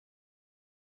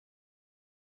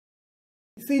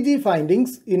ECG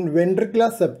findings in ventricular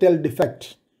septal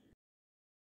defect.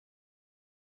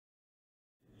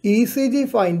 ECG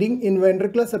finding in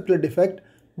ventricular septal defect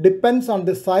depends on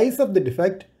the size of the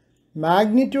defect,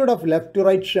 magnitude of left to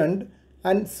right shunt,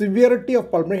 and severity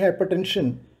of pulmonary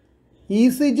hypertension.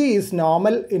 ECG is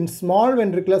normal in small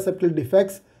ventricular septal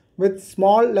defects with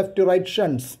small left to right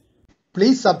shunts.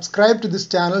 Please subscribe to this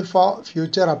channel for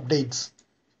future updates.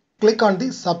 Click on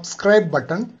the subscribe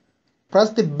button.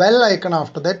 Press the bell icon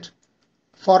after that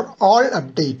for all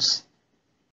updates.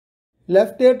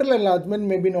 Left atrial enlargement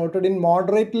may be noted in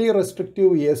moderately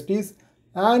restrictive VSDs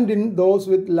and in those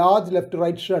with large left to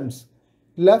right shunts.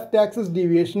 Left axis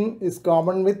deviation is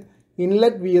common with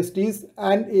inlet VSDs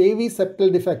and AV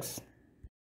septal defects.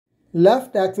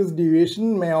 Left axis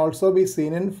deviation may also be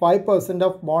seen in 5%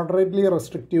 of moderately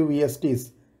restrictive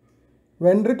VSDs.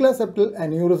 Ventricular septal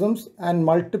aneurysms and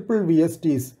multiple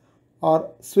VSDs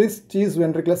or Swiss cheese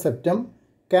ventricular septum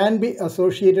can be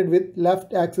associated with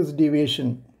left axis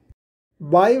deviation.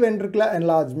 Biventricular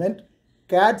enlargement,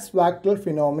 Katz-Wachtel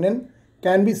phenomenon,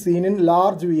 can be seen in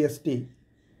large VSD.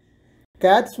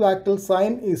 Katz-Wachtel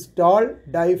sign is tall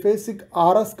diphasic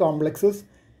RS complexes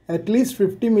at least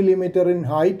 50 mm in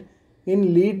height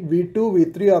in lead V2,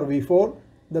 V3 or V4,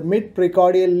 the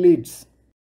mid-precordial leads.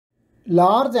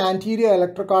 Large anterior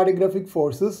electrocardiographic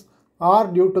forces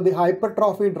are due to the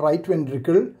hypertrophied right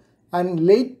ventricle and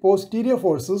late posterior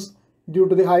forces due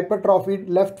to the hypertrophied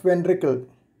left ventricle.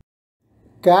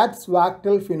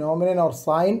 Katz-Wachtel phenomenon or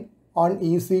sign on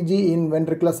ECG in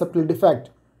ventricular septal defect.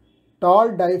 Tall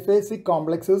diphasic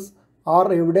complexes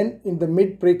are evident in the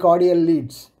mid-precordial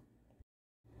leads.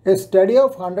 A study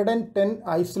of 110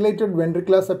 isolated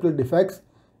ventricular septal defects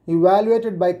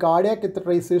evaluated by cardiac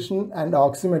catheterization and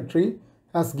oximetry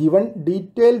has given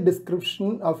detailed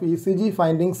description of ECG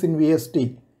findings in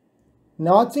VSD.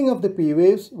 Notching of the P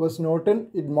waves was noted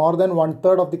in more than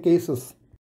 1/3 of the cases.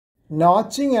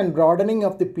 Notching and broadening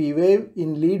of the P wave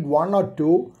in lead 1 or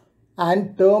 2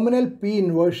 and terminal P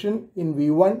inversion in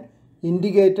V1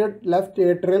 indicated left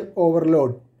atrial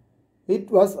overload.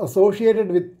 It was associated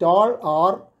with tall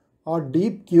R or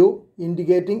deep Q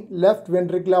indicating left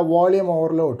ventricular volume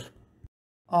overload.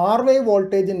 R wave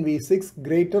voltage in V6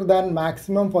 greater than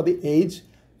maximum for the age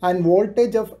and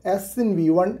voltage of S in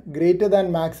V1 greater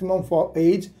than maximum for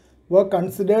age were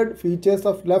considered features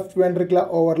of left ventricular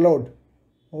overload.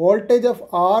 Voltage of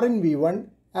R in V1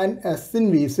 and S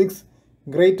in V6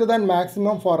 greater than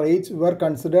maximum for age were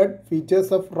considered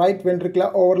features of right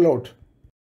ventricular overload.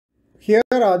 Here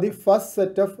are the first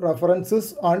set of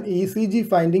references on ECG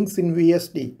findings in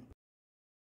VSD.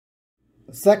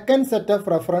 Second set of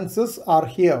references are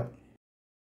here.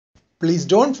 Please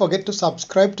don't forget to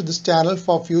subscribe to this channel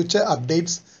for future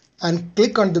updates and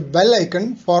click on the bell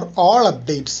icon for all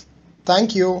updates.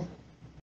 Thank you.